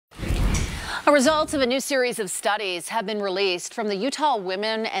Results of a new series of studies have been released from the Utah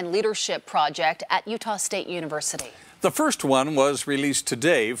Women and Leadership Project at Utah State University. The first one was released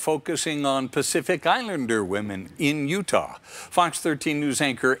today, focusing on Pacific Islander women in Utah. Fox 13 News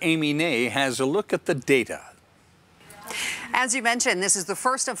anchor Amy Ney has a look at the data. As you mentioned, this is the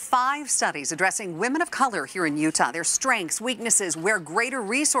first of 5 studies addressing women of color here in Utah, their strengths, weaknesses, where greater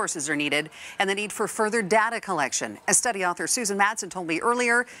resources are needed, and the need for further data collection. As study author Susan Madsen told me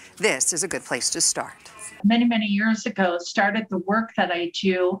earlier, this is a good place to start. Many years ago, started the work that I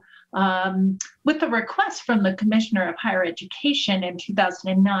do with the request from the Commissioner of Higher Education in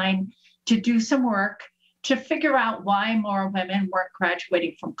 2009 to do some work to figure out why more women weren't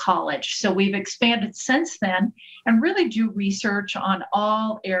graduating from college. So we've expanded since then and really do research on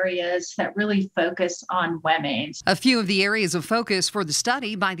all areas that really focus on women. A few of the areas of focus for the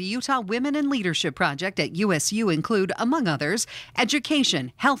study by the Utah Women and Leadership Project at USU include, among others,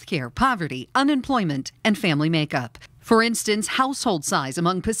 education, healthcare, poverty, unemployment, and family makeup. For instance, household size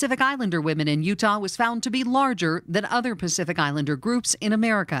among Pacific Islander women in Utah was found to be larger than other Pacific Islander groups in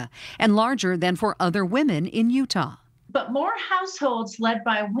America and larger than for other women in Utah. But more households led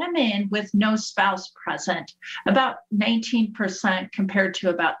by women with no spouse present, about 19% compared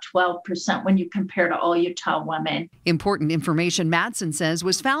to about 12% when you compare to all Utah women. Important information, Madsen says,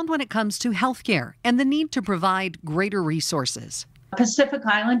 was found when it comes to health care and the need to provide greater resources. Pacific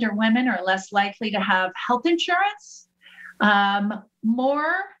Islander women are less likely to have health insurance,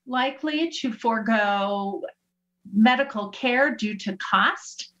 more likely to forego medical care due to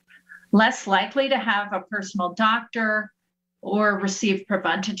cost, less likely to have a personal doctor or receive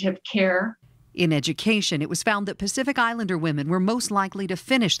preventative care. In education, it was found that Pacific Islander women were most likely to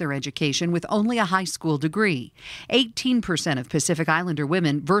finish their education with only a high school degree. 18% of Pacific Islander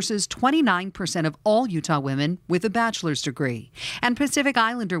women versus 29% of all Utah women with a bachelor's degree. And Pacific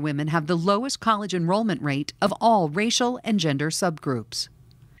Islander women have the lowest college enrollment rate of all racial and gender subgroups.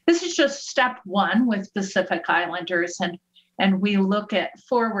 This is just step one with Pacific Islanders, and we look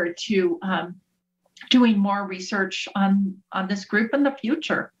forward to doing more research on this group in the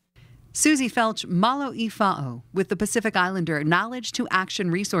future. Susie Felch Malo-Ifa'o with the Pacific Islander Knowledge to Action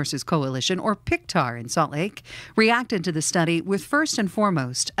Resources Coalition, or PICTAR in Salt Lake, reacted to the study with first and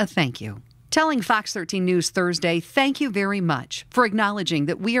foremost a thank you. Telling Fox 13 News Thursday, thank you very much for acknowledging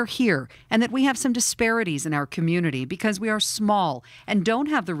that we are here and that we have some disparities in our community because we are small and don't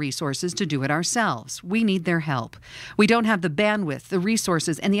have the resources to do it ourselves. We need their help. We don't have the bandwidth, the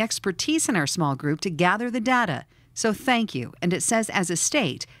resources, and the expertise in our small group to gather the data. So thank you, and it says as a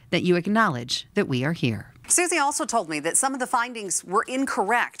state that you acknowledge that we are here. Susie also told me that some of the findings were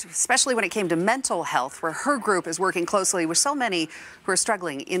incorrect, especially when it came to mental health, where her group is working closely with so many who are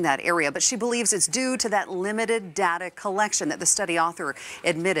struggling in that area. But she believes it's due to that limited data collection that the study author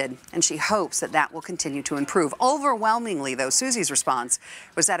admitted, and she hopes that that will continue to improve. Overwhelmingly, though, Susie's response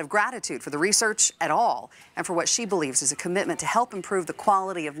was that of gratitude for the research at all and for what she believes is a commitment to help improve the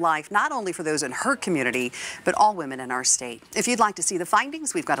quality of life, not only for those in her community, but all women in our state. If you'd like to see the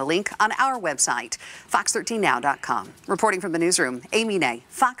findings, we've got a link on our website, fox13now.com. Reporting from the newsroom, Amy Ney,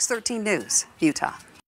 Fox 13 News, Utah.